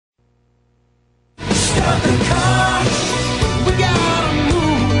the car. We gotta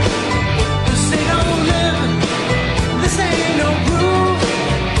move. This ain't no living. This ain't no groove.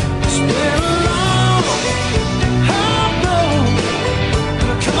 It's been a long, hard road.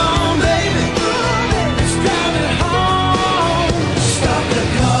 Come on, baby. Let's drive it home. Stop the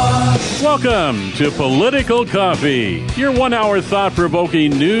car. Welcome to Political Coffee, your 1 hour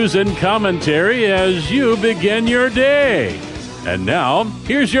thought-provoking news and commentary as you begin your day. And now,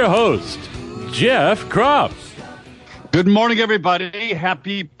 here's your host, Jeff Kropp. Good morning, everybody.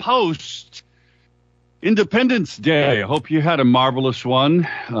 Happy post-Independence Day. I hope you had a marvelous one.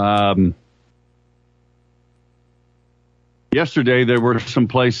 Yesterday, there were some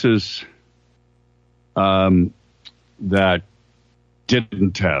places that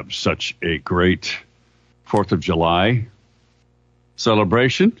didn't have such a great 4th of July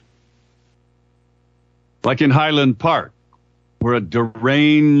celebration. Like in Highland Park, where a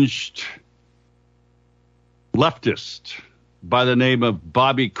deranged leftist by the name of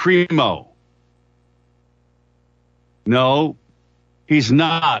Bobby Cremo. No, he's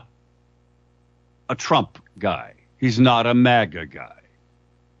not a Trump guy. He's not a MAGA guy.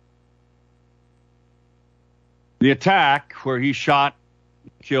 The attack where he shot,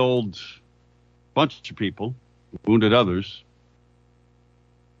 killed a bunch of people, wounded others,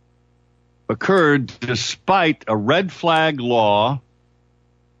 occurred despite a red flag law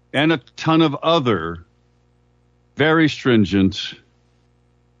and a ton of other very stringent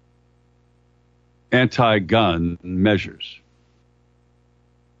anti-gun measures.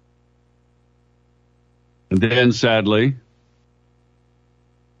 And then, sadly,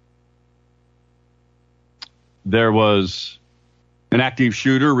 there was an active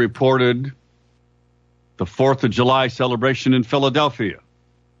shooter reported the 4th of July celebration in Philadelphia.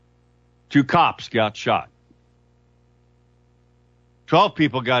 2 cops got shot. 12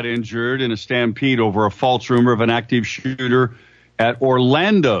 people got injured in a stampede over a false rumor of an active shooter at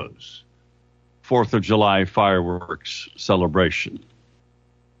Orlando's 4th of July fireworks celebration.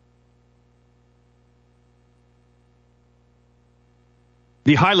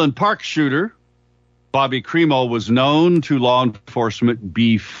 The Highland Park shooter, Bobby Cremo, was known to law enforcement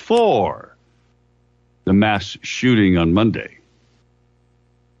before the mass shooting on Monday.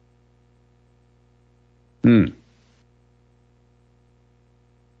 We're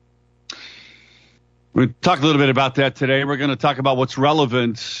going to talk a little bit about that today. We're going to talk about what's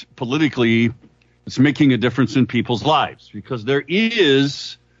relevant politically. It's making a difference in people's lives, because there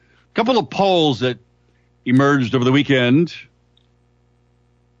is a couple of polls that emerged over the weekend.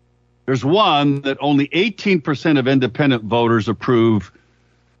 There's one that only 18% of independent voters approve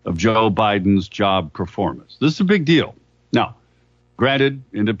of Joe Biden's job performance. This is a big deal. Now, granted,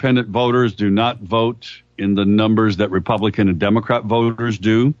 independent voters do not vote in the numbers that Republican and Democrat voters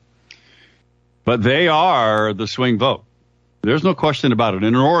do, but they are the swing vote. There's no question about it. And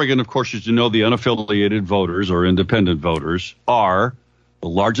in Oregon, of course, as you know, the unaffiliated voters or independent voters are the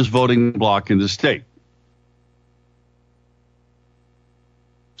largest voting bloc in the state.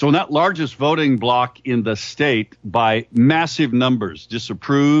 So in that largest voting bloc in the state, by massive numbers,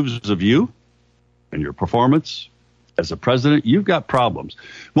 disapproves of you and your performance as a president, you've got problems.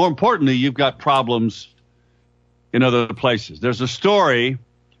 More importantly, you've got problems in other places. There's a story.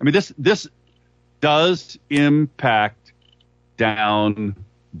 I mean, this does impact down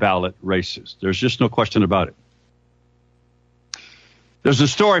ballot races. There's just no question about it. There's a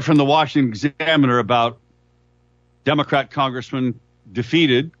story from the Washington Examiner about Democrat Congressman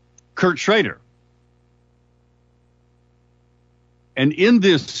defeated Kurt Schrader. And in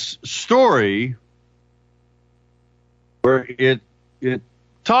this story, where it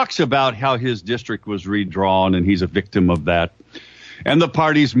talks about how his district was redrawn and he's a victim of that, and the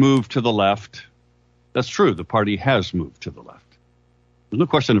party's moved to the left. That's true. The party has moved to the left. There's no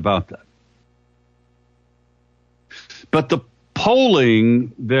question about that. But the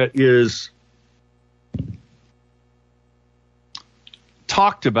polling that is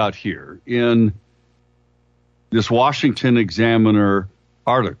talked about here in this Washington Examiner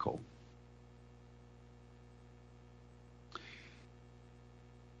article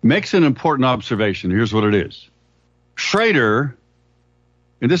makes an important observation. Here's what it is. Schrader,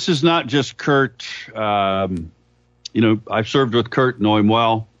 and this is not just Kurt, I've served with Kurt, know him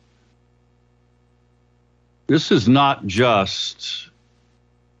well. This is not just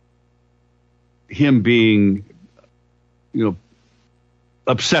him being,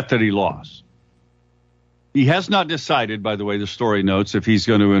 upset that he lost. He has not decided, by the way, the story notes, if he's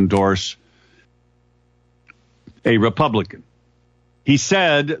going to endorse a Republican. He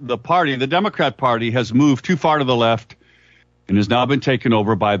said the Democrat Party has moved too far to the left and has now been taken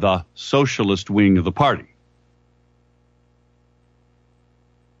over by the socialist wing of the party.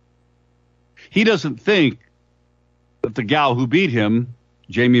 He doesn't think that the gal who beat him,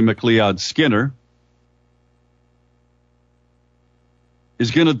 Jamie McLeod Skinner,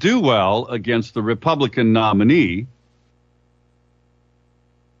 is going to do well against the Republican nominee,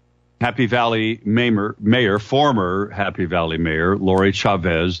 Happy Valley Mayor, former Happy Valley Mayor, Lori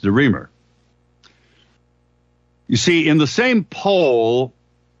Chavez de Reamer. You see, in the same poll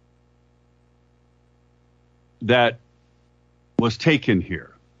that was taken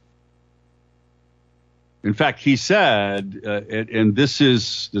here, in fact, he said, and this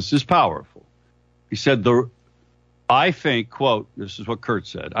is powerful. He said, I think, quote, this is what Kurt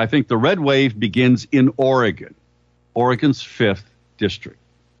said, I think the red wave begins in Oregon, Oregon's 5th district.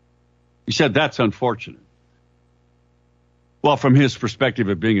 He said that's unfortunate. Well, from his perspective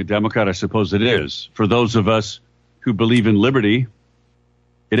of being a Democrat, I suppose it is. For those of us who believe in liberty,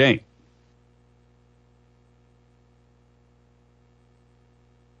 it ain't.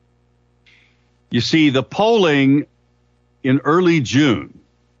 You see, the polling in early June.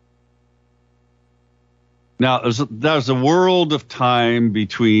 Now, there's a world of time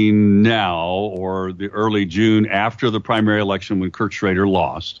between now or the early June after the primary election when Kurt Schrader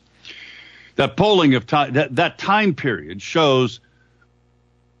lost. That polling of time, that time period shows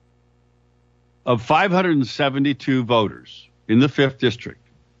of 572 voters in the 5th district,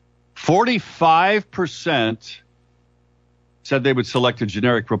 45% said they would select a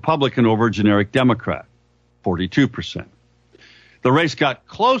generic Republican over a generic Democrat, 42%. The race got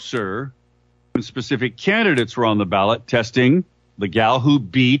closer when specific candidates were on the ballot testing the gal who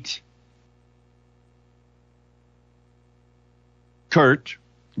beat Kurt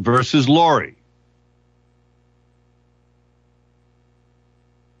versus Lori.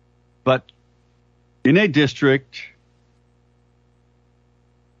 But in a district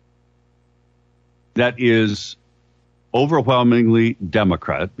that is overwhelmingly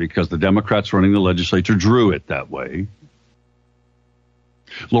Democrat, because the Democrats running the legislature drew it that way,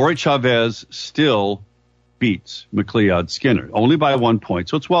 Lori Chavez still beats McLeod Skinner, only by 1 point,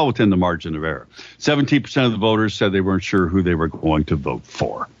 so it's well within the margin of error. 17% of the voters said they weren't sure who they were going to vote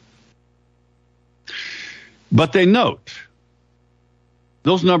for. But they note,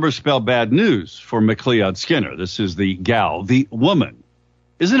 those numbers spell bad news for McLeod Skinner. This is the gal, the woman.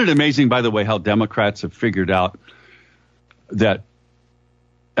 Isn't it amazing, by the way, how Democrats have figured out that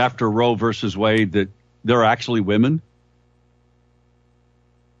after Roe versus Wade, that there are actually women?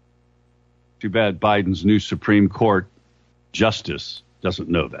 Too bad Biden's new Supreme Court justice doesn't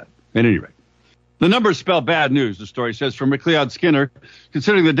know that. At any rate, the numbers spell bad news, the story says, for McLeod Skinner,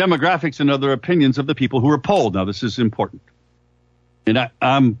 considering the demographics and other opinions of the people who were polled. Now, this is important. And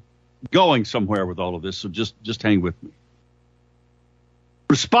I'm going somewhere with all of this, so just hang with me.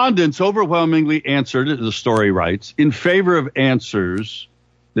 Respondents overwhelmingly answered, the story writes, in favor of answers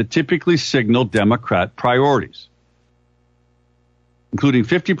that typically signal Democrat priorities, including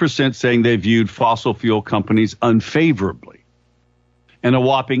 50% saying they viewed fossil fuel companies unfavorably, and a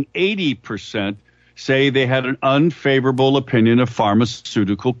whopping 80% say they had an unfavorable opinion of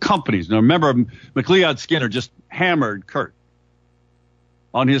pharmaceutical companies. Now, remember, McLeod Skinner just hammered Kurt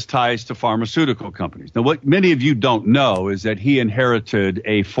on his ties to pharmaceutical companies. Now, what many of you don't know is that he inherited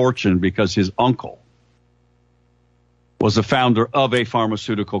a fortune because his uncle was the founder of a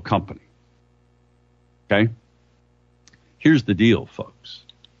pharmaceutical company. Okay? Here's the deal, folks.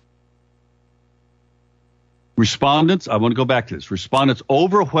 Respondents, I want to go back to this. Respondents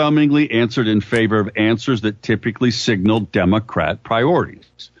overwhelmingly answered in favor of answers that typically signal Democrat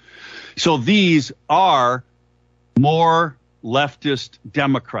priorities. So these are more leftist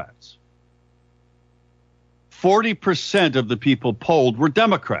Democrats. 40% of the people polled were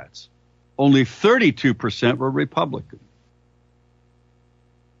Democrats. Only 32% were Republican.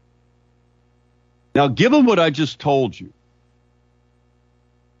 Now, given what I just told you,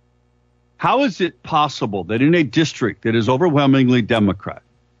 how is it possible that in a district that is overwhelmingly Democrat,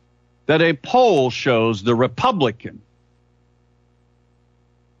 that a poll shows the Republican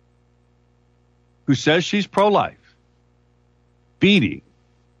who says she's pro-life beating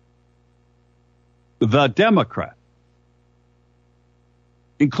the Democrat,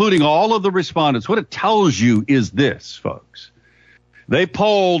 including all of the respondents? What it tells you is this, folks. They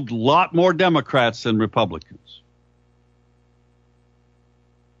polled a lot more Democrats than Republicans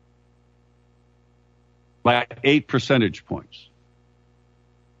by 8 percentage points.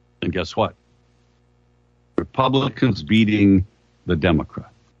 And guess what? Republicans beating the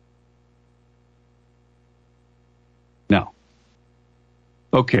Democrat. Now,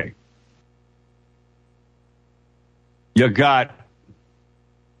 okay. You got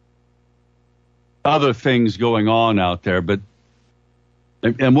other things going on out there, but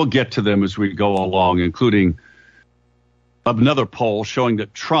and we'll get to them as we go along, including another poll showing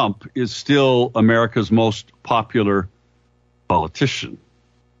that Trump is still America's most popular politician.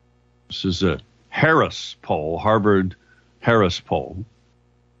 This is a Harris poll, Harvard Harris poll.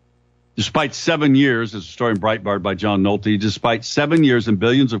 Despite 7 years, as a story in Breitbart by John Nolte, despite 7 years and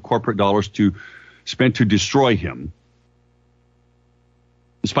billions of corporate dollars spent to destroy him,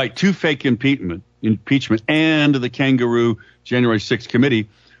 despite 2 fake impeachment and the kangaroo January 6th committee,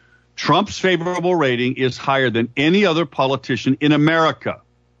 Trump's favorable rating is higher than any other politician in America,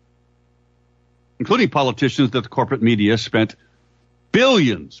 including politicians that the corporate media spent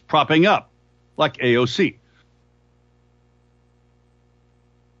billions propping up, like AOC.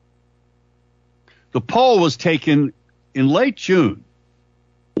 The poll was taken in late June,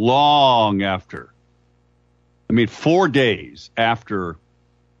 long after, 4 days after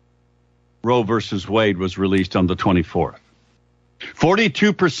Roe versus Wade was released on the 24th.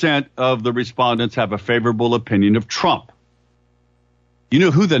 42% of the respondents have a favorable opinion of Trump. You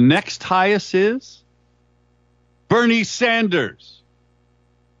know who the next highest is? Bernie Sanders,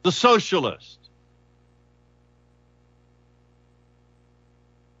 the socialist,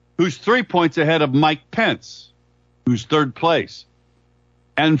 who's 3 points ahead of Mike Pence, who's third place,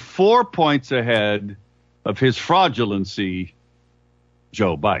 and 4 points ahead of his fraudulency,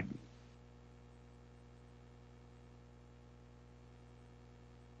 Joe Biden.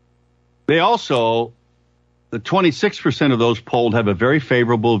 They also, the 26% of those polled have a very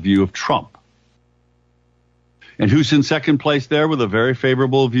favorable view of Trump. And who's in second place there with a very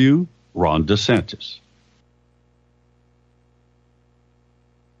favorable view? Ron DeSantis.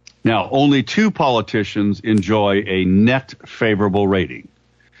 Now, only 2 politicians enjoy a net favorable rating,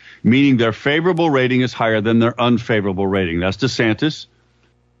 meaning their favorable rating is higher than their unfavorable rating. That's DeSantis,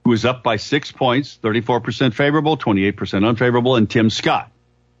 who is up by 6 points, 34% favorable, 28% unfavorable, and Tim Scott,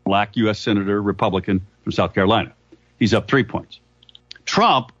 black U.S. Senator, Republican from South Carolina. He's up 3 points.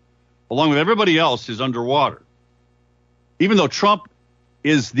 Trump, along with everybody else, is underwater. Even though Trump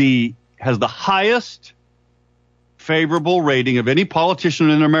has the highest favorable rating of any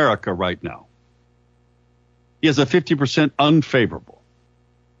politician in America right now, he has a 50% unfavorable.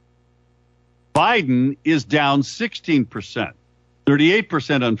 Biden is down 16%,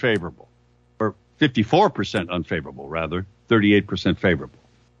 38% unfavorable, or 54% unfavorable, rather, 38% favorable.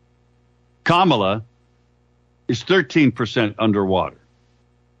 Kamala is 13% underwater.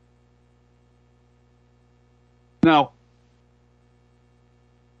 Now,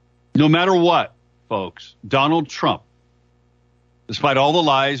 no matter what, folks, Donald Trump, despite all the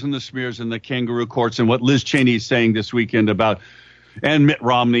lies and the smears and the kangaroo courts and what Liz Cheney is saying this weekend about, and Mitt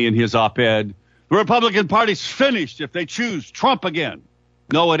Romney and his op-ed, the Republican Party's finished if they choose Trump again.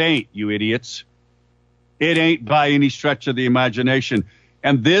 No, it ain't, you idiots. It ain't by any stretch of the imagination.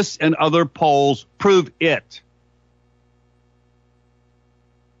 And this and other polls prove it.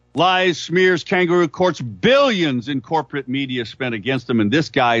 Lies, smears, kangaroo courts, billions in corporate media spent against him, and this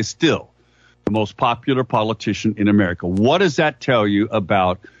guy is still the most popular politician in America. What does that tell you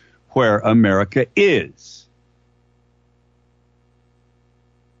about where America is?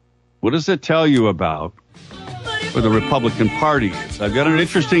 What does it tell you about where the Republican Party is? I've got an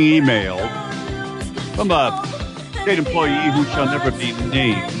interesting email from a state employee who shall never be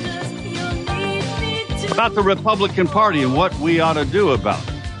named about the Republican Party and what we ought to do about it.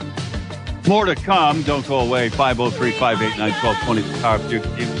 More to come. Don't go away. 503-589-1220. The Power of Duke.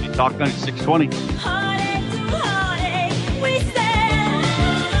 GMC Talk 9620.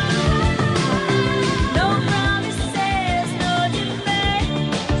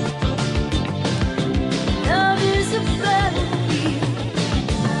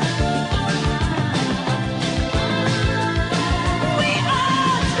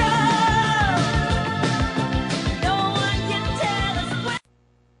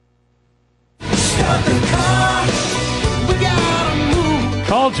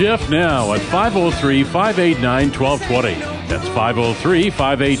 Call Jeff now at 503-589-1220. That's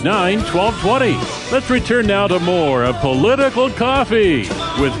 503-589-1220. Let's return now to more of Political Coffee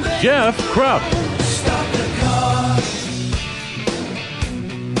with Jeff Krupp.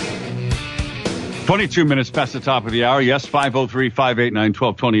 22 minutes past the top of the hour. Yes,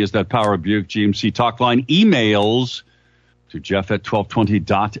 503-589-1220 is that Power Buick GMC talk line. Emails to Jeff at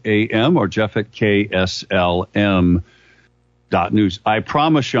 1220.am or Jeff at KSLM.news. I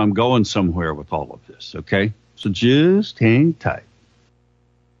promise you I'm going somewhere with all of this, okay? So just hang tight.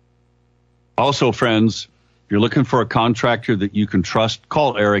 Also, friends, if you're looking for a contractor that you can trust,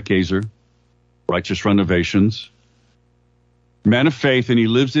 call Eric Azer, Righteous Renovations. Man of faith, and he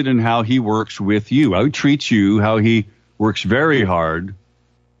lives it in how he works with you, how he treats you, how he works very hard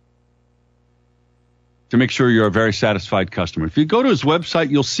to make sure you're a very satisfied customer. If you go to his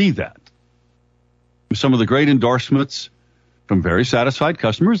website, you'll see that. Some of the great endorsements from very satisfied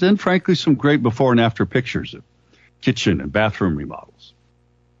customers and, frankly, some great before and after pictures of kitchen and bathroom remodels.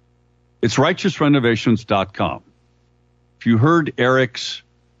 It's righteousrenovations.com. If you heard Eric's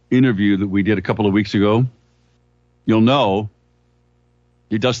interview that we did a couple of weeks ago, you'll know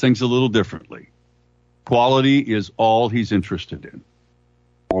he does things a little differently. Quality is all he's interested in,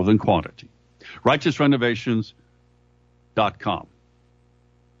 more than quantity. righteousrenovations.com.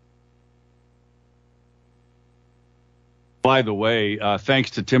 By the way,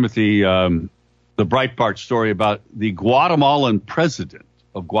 thanks to Timothy, the Breitbart story about the Guatemalan president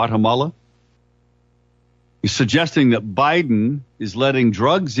of Guatemala is suggesting that Biden is letting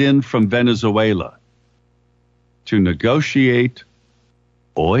drugs in from Venezuela to negotiate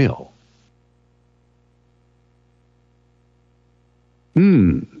oil.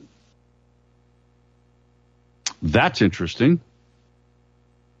 That's interesting.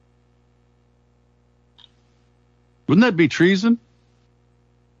 Wouldn't that be treason?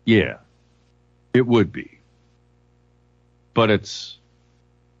 Yeah, it would be. But it's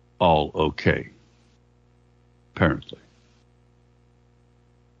all okay, apparently.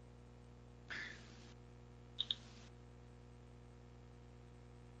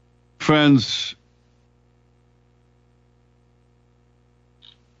 Friends,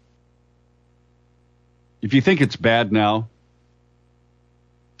 if you think it's bad now,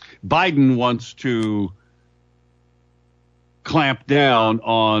 Biden wants to clamp down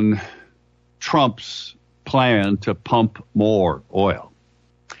on Trump's plan to pump more oil.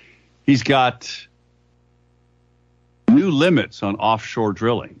 He's got new limits on offshore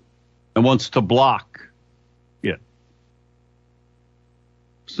drilling and wants to block it.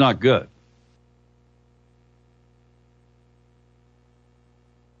 It's not good.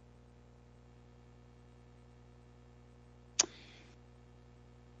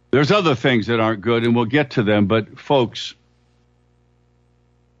 There's other things that aren't good, and we'll get to them, but folks,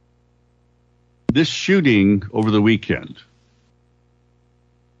 this shooting over the weekend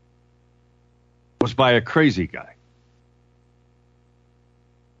was by a crazy guy.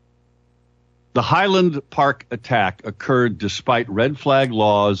 The Highland Park attack occurred despite red flag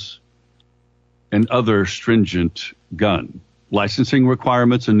laws and other stringent gun licensing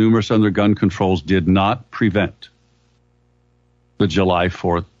requirements, and numerous other gun controls did not prevent the July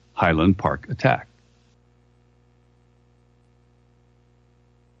 4th Highland Park attack.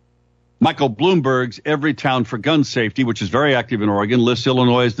 Michael Bloomberg's Every Town for Gun Safety, which is very active in Oregon, lists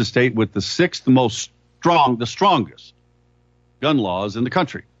Illinois as the state with the the strongest gun laws in the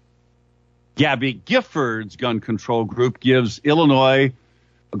country. Gabby Gifford's gun control group gives Illinois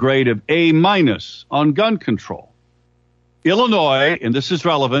a grade of A- on gun control. Illinois, and this is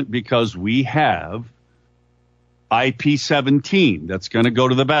relevant because we have IP-17 that's going to go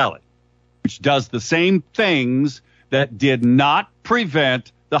to the ballot, which does the same things that did not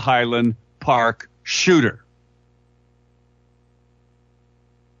prevent the Highland Park shooter.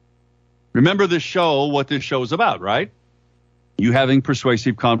 Remember this show, what this show is about, right? You having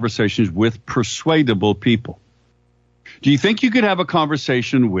persuasive conversations with persuadable people. Do you think you could have a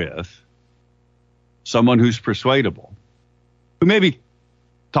conversation with someone who's persuadable, who maybe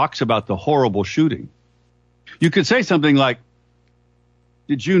talks about the horrible shooting? You could say something like,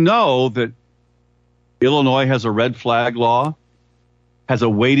 did you know that Illinois has a red flag law, has a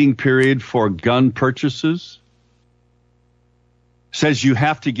waiting period for gun purchases, says you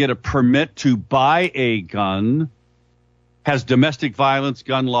have to get a permit to buy a gun, has domestic violence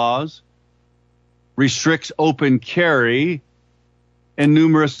gun laws, restricts open carry, and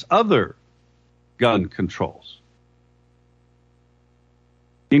numerous other gun controls,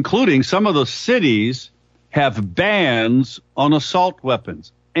 including some of the cities have bans on assault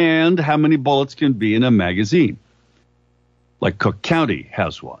weapons and how many bullets can be in a magazine. Like Cook County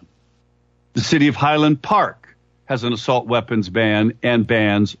has one. The city of Highland Park has an assault weapons ban and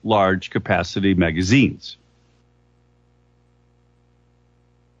bans large capacity magazines.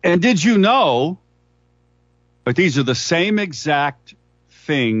 And did you know, but these are the same exact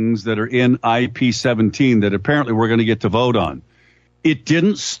things that are in IP-17 that apparently we're going to get to vote on. It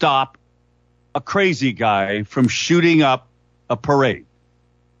didn't stop a crazy guy from shooting up a parade.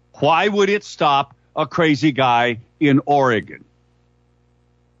 Why would it stop a crazy guy in Oregon?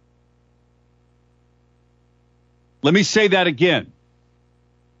 Let me say that again,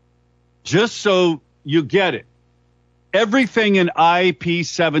 just so you get it. Everything in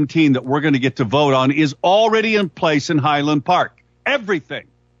IP-17 that we're going to get to vote on is already in place in Highland Park. Everything.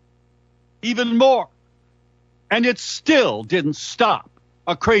 Even more. And it still didn't stop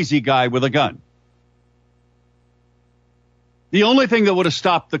a crazy guy with a gun. The only thing that would have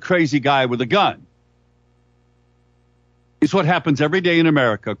stopped the crazy guy with a gun is what happens every day in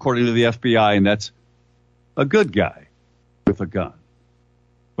America, according to the FBI, and that's a good guy with a gun,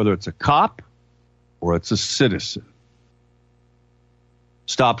 whether it's a cop or it's a citizen.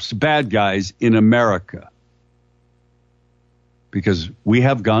 Stops bad guys in America because we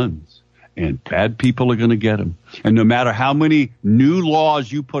have guns and bad people are going to get them. And no matter how many new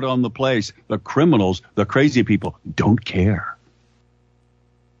laws you put on the place, the criminals, the crazy people don't care.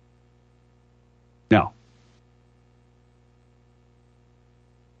 Now,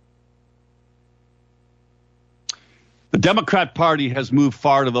 the Democrat Party has moved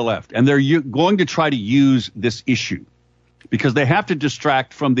far to the left, and they're going to try to use this issue because they have to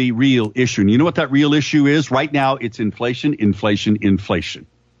distract from the real issue. And you know what that real issue is? Right now, it's inflation, inflation, inflation,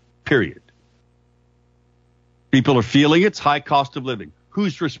 period. People are feeling it's high cost of living.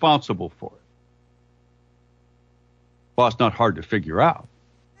 Who's responsible for it? Well, it's not hard to figure out.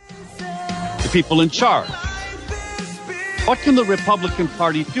 The people in charge. What can the Republican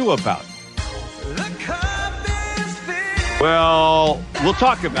Party do about it? Well, we'll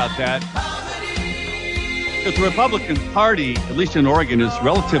talk about that. Because the Republican Party, at least in Oregon, is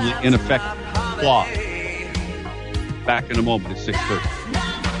relatively ineffective. Why? Back in a moment at 6:30.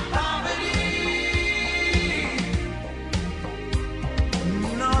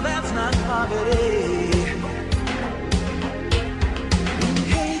 No, that's not poverty.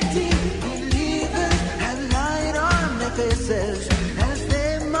 Hating believers have light on their faces as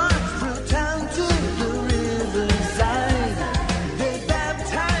they march through town to the riverside. They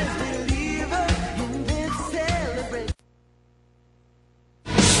baptize believers in this celebration.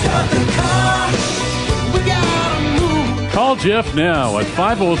 Start the car. We gotta move. Call Jeff now at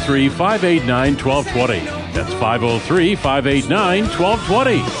 503-589-1220. That's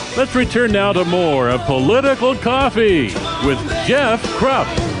 503-589-1220. Let's return now to more of Political Coffee with Jeff Krupp.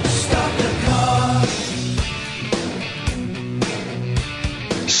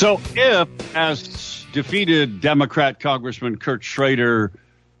 So if, as defeated Democrat Congressman Kurt Schrader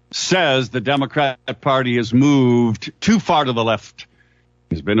says, the Democrat Party has moved too far to the left,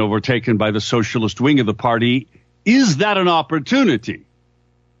 has been overtaken by the socialist wing of the party, is that an opportunity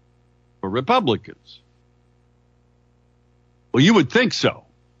for Republicans? Well, you would think so.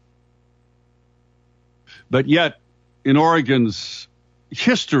 But yet, in Oregon's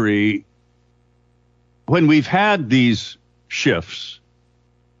history, when we've had these shifts,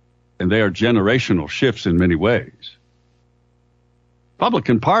 and they are generational shifts in many ways,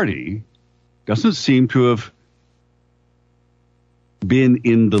 Republican Party doesn't seem to have been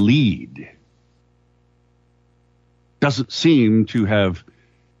in the lead. Doesn't seem to have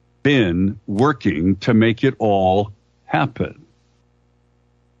been working to make it all happen.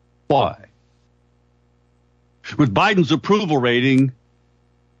 Why? With Biden's approval rating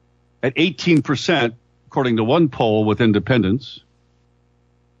at 18%, according to one poll with independents,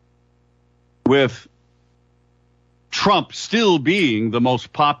 with Trump still being the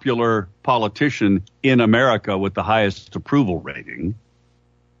most popular politician in America with the highest approval rating.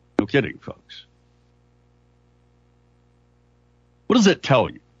 No kidding, folks. What does it tell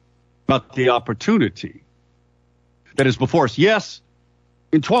you about the opportunity that is before us? Yes,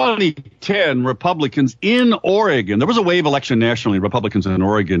 in 2010, Republicans in Oregon, there was a wave election nationally. Republicans in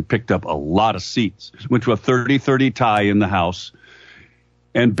Oregon picked up a lot of seats, went to a 30-30 tie in the House,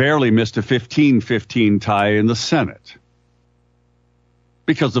 and barely missed a 15-15 tie in the Senate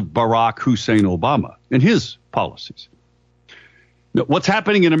because of Barack Hussein Obama and his policies. Now, what's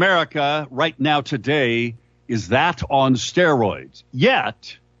happening in America right now today is that on steroids.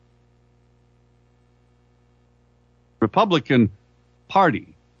 Yet, Republican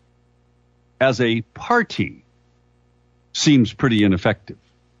Party as a party seems pretty ineffective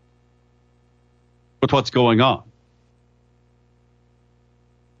with what's going on.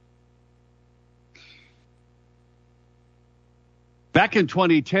 Back in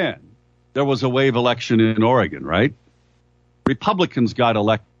 2010, there was a wave election in Oregon, right? Republicans got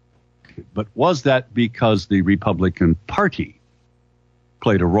elected, but was that because the Republican Party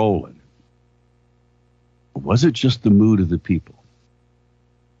played a role in it? Or was it just the mood of the people?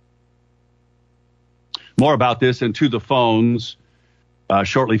 More about this and to the phones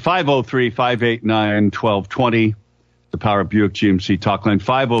shortly. 503-589-1220, the Power Buick GMC talk line,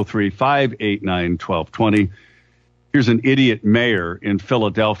 503-589-1220. Here's an idiot mayor in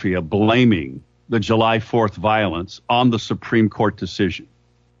Philadelphia blaming the July 4th violence on the Supreme Court decision.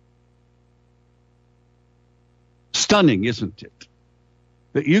 Stunning, isn't it?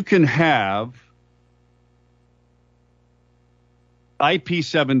 That you can have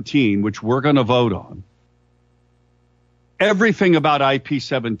IP-17, which we're going to vote on, everything about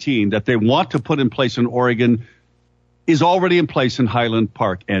IP-17 that they want to put in place in Oregon is already in place in Highland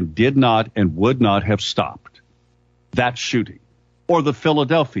Park and did not and would not have stopped that shooting or the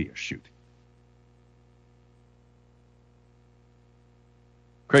Philadelphia shooting.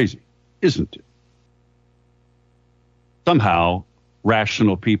 Crazy, isn't it? Somehow,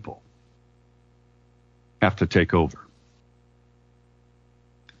 rational people have to take over.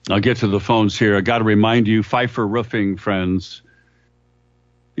 I'll get to the phones here. I got to remind you, Pfeiffer Roofing, friends.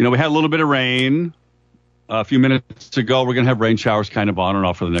 You know, we had a little bit of rain a few minutes ago. We're going to have rain showers kind of on and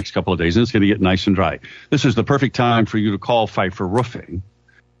off for the next couple of days, and it's going to get nice and dry. This is the perfect time for you to call Pfeiffer Roofing,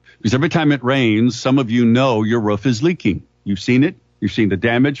 because every time it rains, some of you know your roof is leaking. You've seen it. You've seen the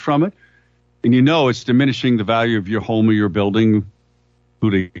damage from it, and you know it's diminishing the value of your home or your building,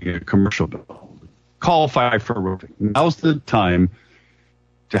 including a commercial building. Call Pfeiffer Roofing. Now's the time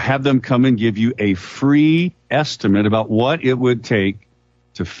to have them come and give you a free estimate about what it would take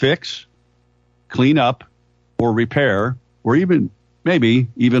to fix, clean up, or repair, or maybe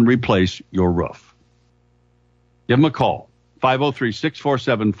even replace your roof. Give them a call,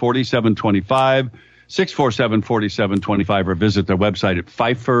 503-647-4725, 647-4725, or visit their website at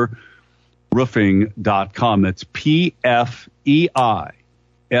pfeifferroofing.com. That's P-F-E-I-F-E-R,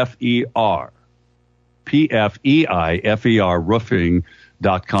 P-F-E-I-F-E-R,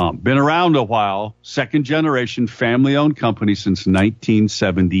 roofing.com. Been around a while, second generation, family-owned company since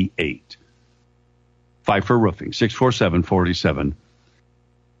 1978. Pfeiffer Roofing, 647-4725.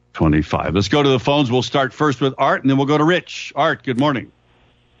 Let's go to the phones. We'll start first with Art, and then we'll go to Rich. Art, good morning.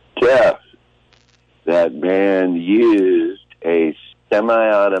 Jeff, that man used a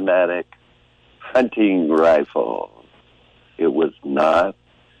semi-automatic hunting rifle. It was not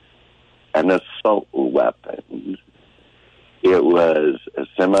an assault weapon. It was a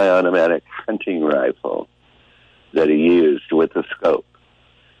semi-automatic hunting rifle that he used with a scope.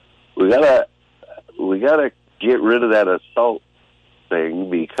 We gotta get rid of that assault thing,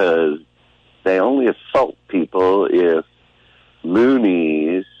 because they only assault people if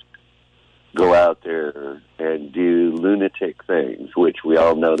loonies go out there and do lunatic things, which we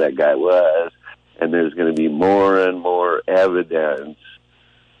all know that guy was. And there's going to be more and more evidence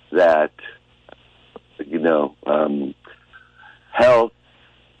that, health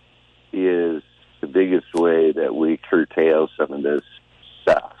is the biggest way that we curtail some of this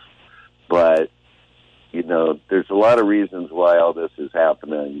stuff. But, there's a lot of reasons why all this is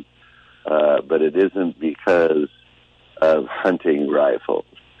happening, but it isn't because of hunting rifles.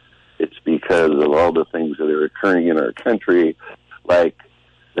 It's because of all the things that are occurring in our country, like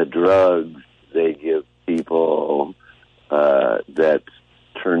the drugs they give people that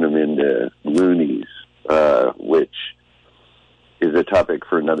turn them into loonies, which is a topic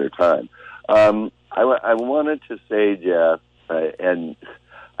for another time. I wanted to say, Jeff, and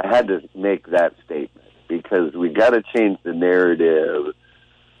I had to make that statement because we got to change the narrative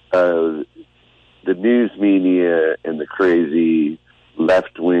of the news media and the crazy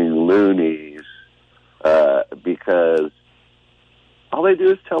left-wing loonies, because all they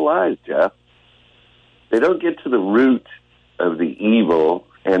do is tell lies, Jeff. They don't get to the root of the evil,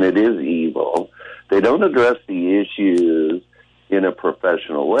 and it is evil. They don't address the issues in a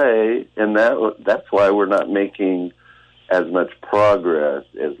professional way, and that's why we're not making as much progress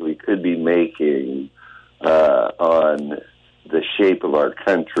as we could be making on the shape of our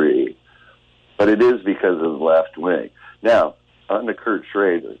country. But it is because of the left wing. Now, on to Kurt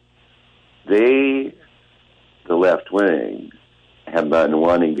Schrader. The left wing, have been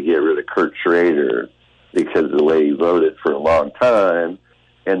wanting to get rid of Kurt Schrader because of the way he voted for a long time,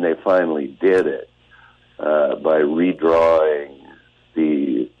 and they finally did it by redrawing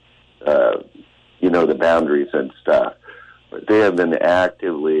the boundaries and stuff. But they have been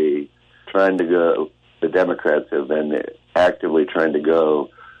actively trying to go, the Democrats have been actively trying to go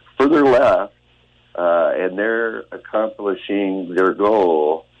further left, and they're accomplishing their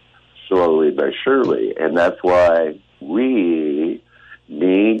goal slowly but surely. And that's why we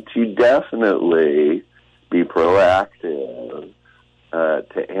need to definitely be proactive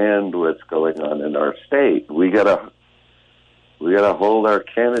to end what's going on in our state. We gotta hold our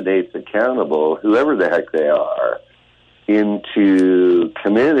candidates accountable, whoever the heck they are, into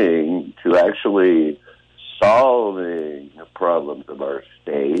committing to actually solving the problems of our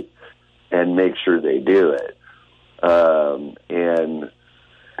state and make sure they do it. And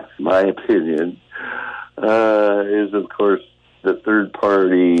my opinion is, of course, the third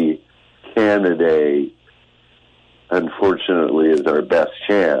party candidate, unfortunately, is our best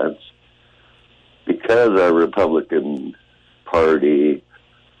chance, because our Republican Party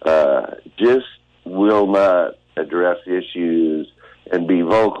just will not address issues and be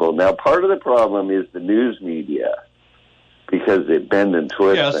vocal. Now, part of the problem is the news media, because they bend and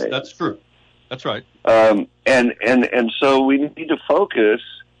twist things. Yes, that's true. That's right. And so we need to focus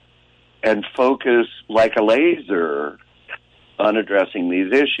like a laser on addressing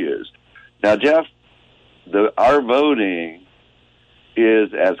these issues. Now, Jeff, our voting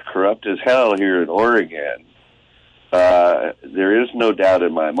is as corrupt as hell here in Oregon. There is no doubt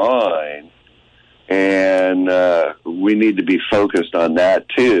in my mind, and we need to be focused on that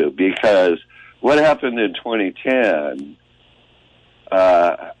too, because what happened in 2010,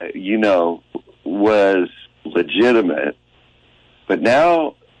 was legitimate, but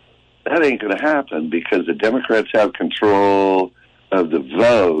now that ain't going to happen because the Democrats have control of the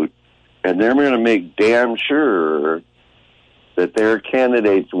vote, and they're going to make damn sure that their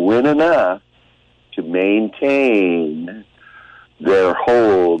candidates win enough to maintain their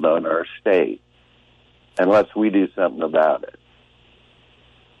hold on our state, unless we do something about it.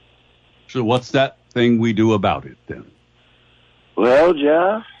 So what's that thing we do about it then? Well,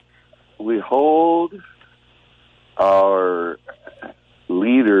 Jeff, we hold our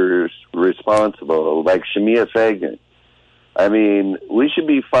leaders responsible, like Shamia Fagan. I mean, we should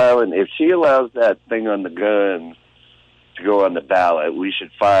be filing, if she allows that thing on the guns to go on the ballot, we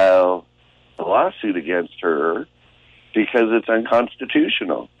should file a lawsuit against her because it's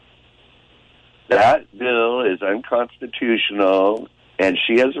unconstitutional. That bill is unconstitutional, and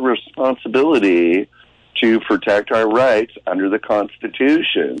she has a responsibility to protect our rights under the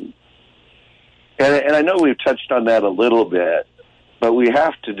Constitution. And I know we've touched on that a little bit, but we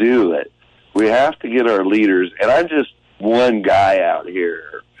have to do it. We have to get our leaders, and I'm just one guy out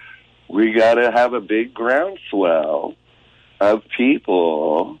here. We got to have a big groundswell of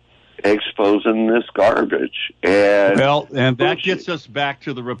people exposing this garbage. And that gets us back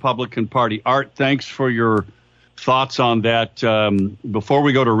to the Republican Party. Art, thanks for your thoughts on that. Before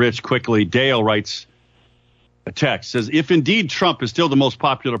we go to Rich, quickly, Dale writes a text, says, if indeed Trump is still the most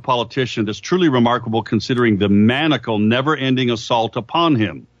popular politician, that's truly remarkable considering the maniacal, never-ending assault upon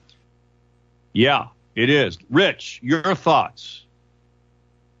him. Yeah, it is. Rich, your thoughts?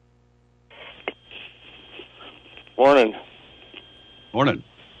 Morning. Morning.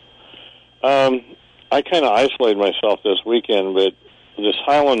 I kind of isolated myself this weekend, but this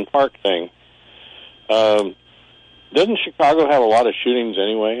Highland Park thing, doesn't Chicago have a lot of shootings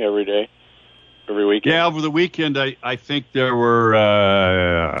anyway every day, every weekend? Yeah, over the weekend, I think there were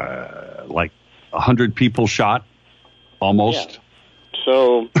like 100 people shot, almost. Yeah.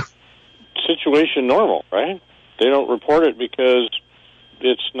 So, situation normal, right? They don't report it because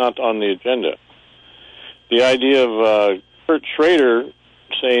it's not on the agenda. The idea of Schrader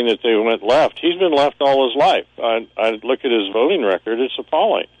saying that they went left, he's been left all his life. I look at his voting record, it's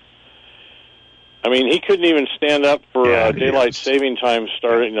appalling. I mean, he couldn't even stand up for daylight saving time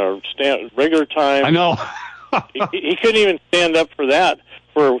starting, regular time. I know. he couldn't even stand up for that.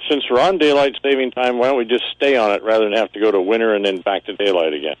 Since we're on daylight saving time, why don't we just stay on it rather than have to go to winter and then back to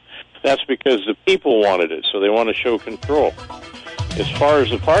daylight again? That's because the people wanted it, so they want to show control. As far as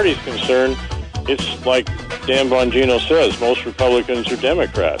the party's concerned, it's like Dan Bongino says, most Republicans are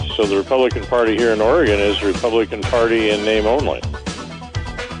Democrats. So the Republican Party here in Oregon is the Republican Party in name only.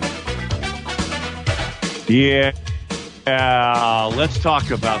 Yeah, let's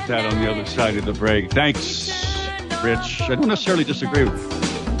talk about that on the other side of the break. Thanks, Rich. I don't necessarily disagree with you.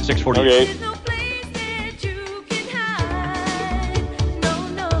 640. Okay.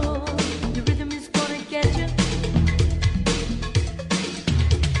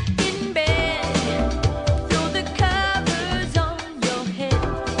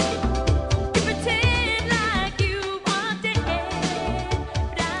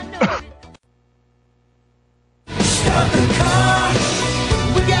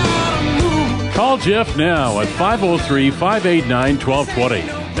 Call Jeff now at 503-589-1220.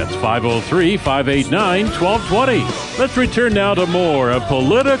 That's 503-589-1220. Let's return now to more of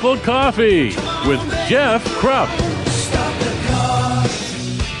Political Coffee with Jeff Krupp.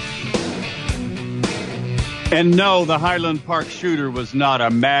 And no, the Highland Park shooter was not a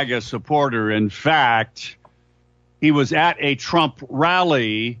MAGA supporter. In fact, he was at a Trump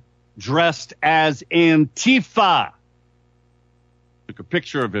rally dressed as ANTIFA. Took a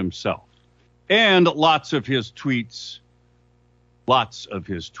picture of himself. And lots of his tweets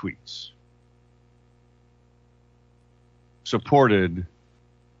supported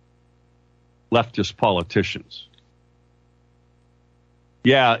leftist politicians.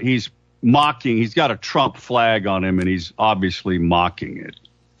 Yeah, he's mocking. He's got a Trump flag on him, and he's obviously mocking it.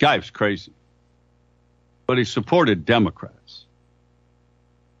 Guy's crazy. But he supported Democrats.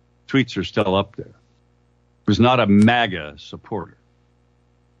 Tweets are still up there. who's not a MAGA supporter.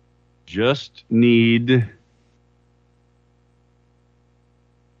 Just need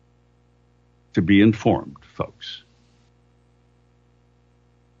to be informed, folks.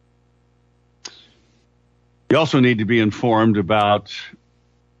 You also need to be informed about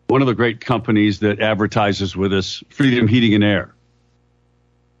one of the great companies that advertises with us, Freedom Heating and Air.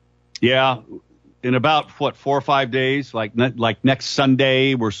 Yeah, in about, 4 or 5 days, like next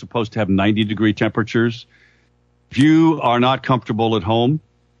Sunday, we're supposed to have 90-degree temperatures. If you are not comfortable at home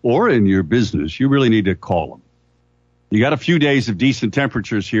or in your business, you really need to call them. You got a few days of decent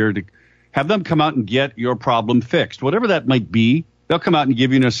temperatures here to have them come out and get your problem fixed. Whatever that might be, they'll come out and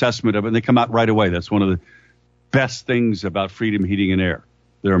give you an assessment of it, and they come out right away. That's one of the best things about Freedom Heating and Air.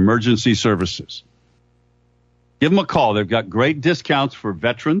 Their emergency services. Give them a call. They've got great discounts for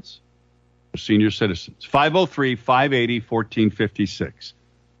veterans, for senior citizens. 503-580-1456.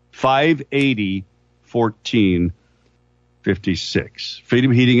 580-1456.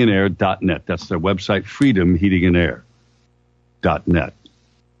 FreedomHeatingandAir.net. That's their website, FreedomHeatingandAir.net.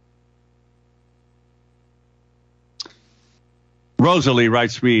 Rosalie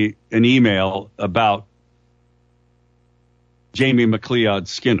writes me an email about Jamie McLeod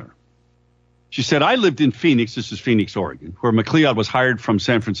Skinner. She said, I lived in Phoenix, this is Phoenix, Oregon, where McLeod was hired from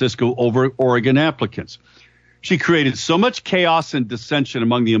San Francisco over Oregon applicants. She created so much chaos and dissension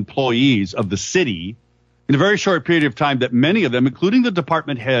among the employees of the city in a very short period of time that many of them, including the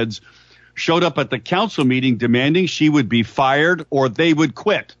department heads, showed up at the council meeting demanding she would be fired or they would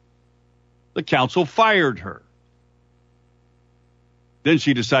quit. The council fired her. Then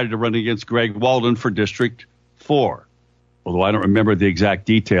she decided to run against Greg Walden for District 4. Although I don't remember the exact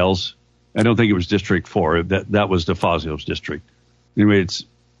details. I don't think it was District 4. That was DeFazio's district. Anyway, it's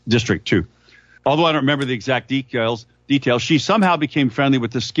District 2. Although I don't remember the exact details, she somehow became friendly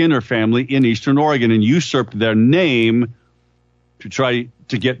with the Skinner family in Eastern Oregon and usurped their name to try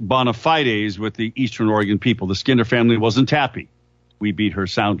to get bona fides with the Eastern Oregon people. The Skinner family wasn't happy. We beat her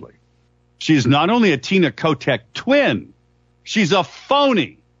soundly. She's not only a Tina Kotek twin, she's a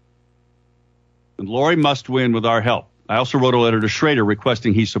phony. And Lori must win with our help. I also wrote a letter to Schrader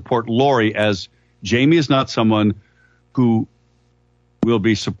requesting he support Lori, as Jamie is not someone who will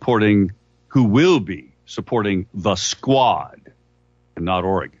be supporting the squad and not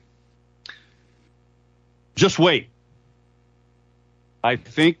Oregon. Just wait. I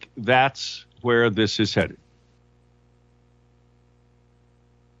think that's where this is headed.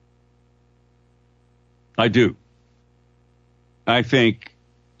 I do. I think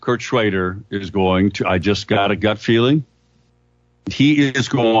Kurt Schrader is going to, I just got a gut feeling, he is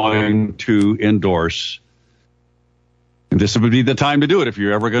going to endorse, and this would be the time to do it if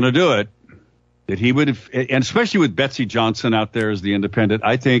you're ever going to do it, that he would, and especially with Betsy Johnson out there as the independent,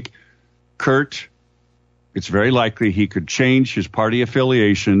 I think Kurt, it's very likely he could change his party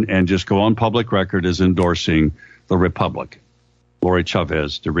affiliation and just go on public record as endorsing the Republican, Lori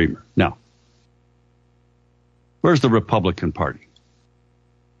Chavez de Reamer. Now, where's the Republican Party?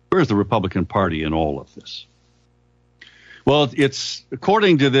 Where's the Republican Party in all of this? Well, it's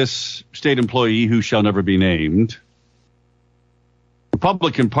according to this state employee who shall never be named,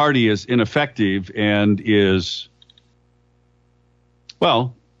 Republican Party is ineffective and is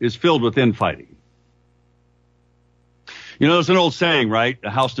filled with infighting. You know, there's an old saying, right? A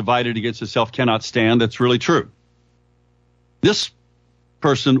house divided against itself cannot stand. That's really true. This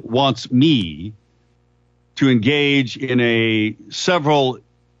person wants me to engage in a several-day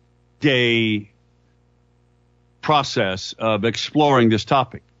process of exploring this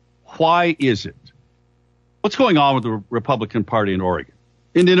topic. Why is it? What's going on with the Republican Party in Oregon?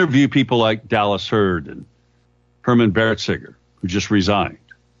 And interview people like Dallas Hurd and Herman Beretziger, who just resigned.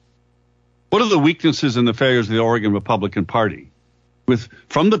 What are the weaknesses and the failures of the Oregon Republican Party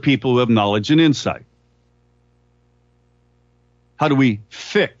from the people who have knowledge and insight? How do we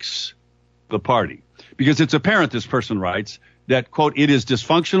fix the party? Because it's apparent, this person writes, that, quote, it is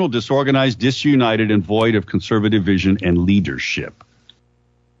dysfunctional, disorganized, disunited, and void of conservative vision and leadership.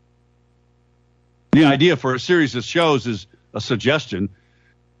 The idea for a series of shows is a suggestion,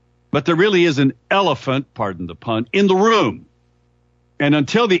 but there really is an elephant, pardon the pun, in the room. And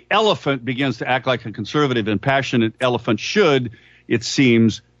until the elephant begins to act like a conservative and passionate elephant should, it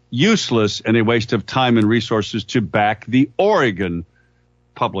seems useless and a waste of time and resources to back the Oregon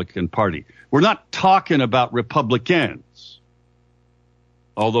Republican Party. We're not talking about Republicans.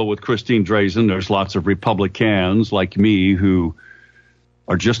 Although with Christine Drazan, there's lots of Republicans like me who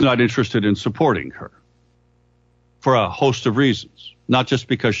are just not interested in supporting her for a host of reasons, not just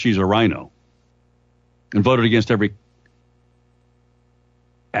because she's a rhino and voted against every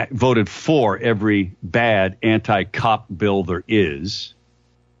voted for every bad anti-cop bill there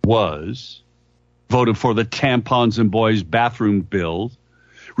was, voted for the tampons in boys' bathroom bill,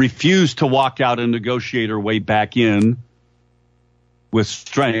 refused to walk out and negotiate her way back in with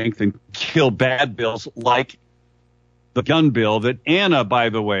strength and kill bad bills like the gun bill that Anna, by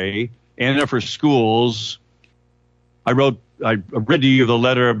the way, Anna for Schools, I read to you the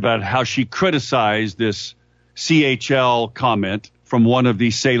letter about how she criticized this CHL comment from one of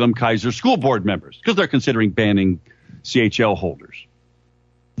the Salem Kaiser school board members because they're considering banning CHL holders.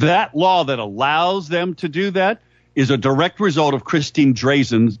 That law that allows them to do that is a direct result of Christine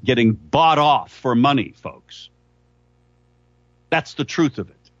Drazen getting bought off for money, folks. That's the truth of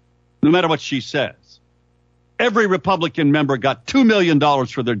it, no matter what she says. Every Republican member got $2 million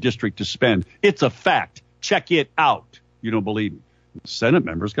for their district to spend. It's a fact. Check it out. You don't believe me. Senate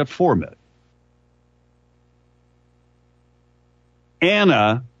members got $4 million.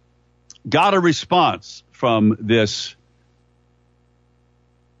 Anna got a response from this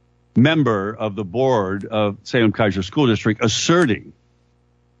member of the board of Salem Kaiser School District asserting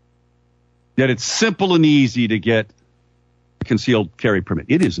that it's simple and easy to get a concealed carry permit.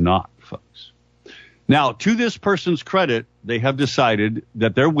 It is not, folks. Now, to this person's credit, they have decided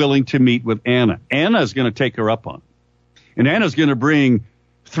that they're willing to meet with Anna. Anna is going to take her up on it. And Anna's going to bring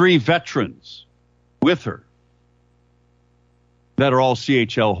 3 veterans with her that are all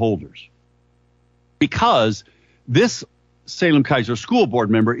CHL holders. Because this Salem Kaiser School Board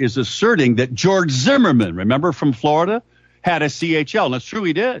member is asserting that George Zimmerman, remember from Florida, had a CHL. And that's true,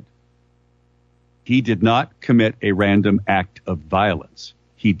 he did. He did not commit a random act of violence.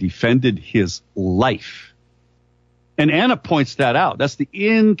 He defended his life. And Anna points that out. That's the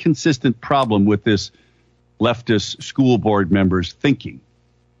inconsistent problem with this leftist school board member's thinking.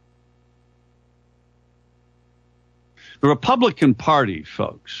 The Republican Party,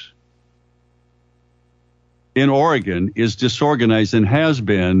 folks, in Oregon is disorganized and has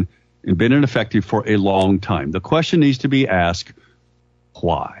been and been ineffective for a long time. The question needs to be asked,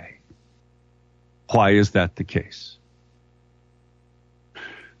 why? Why is that the case?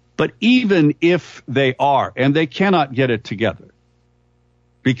 But even if they are, and they cannot get it together,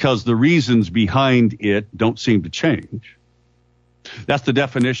 because the reasons behind it don't seem to change. That's the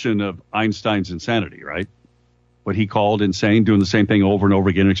definition of Einstein's insanity, right? What he called insane, doing the same thing over and over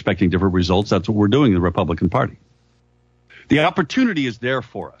again, expecting different results. That's what we're doing in the Republican Party. The opportunity is there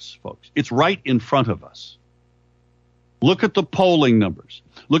for us, folks. It's right in front of us. Look at the polling numbers.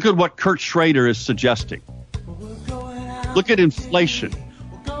 Look at what Kurt Schrader is suggesting. Look at inflation.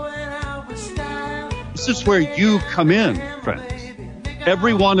 This is where you come in, friends.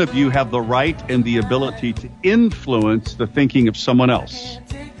 Every one of you have the right and the ability to influence the thinking of someone else.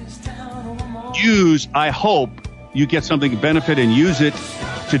 I hope you get something to benefit and use it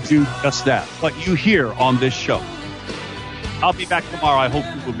to do just that. What you hear on this show. I'll be back tomorrow. I hope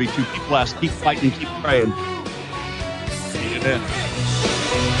you will be too. Keep blessed, keep fighting, keep praying. See you then.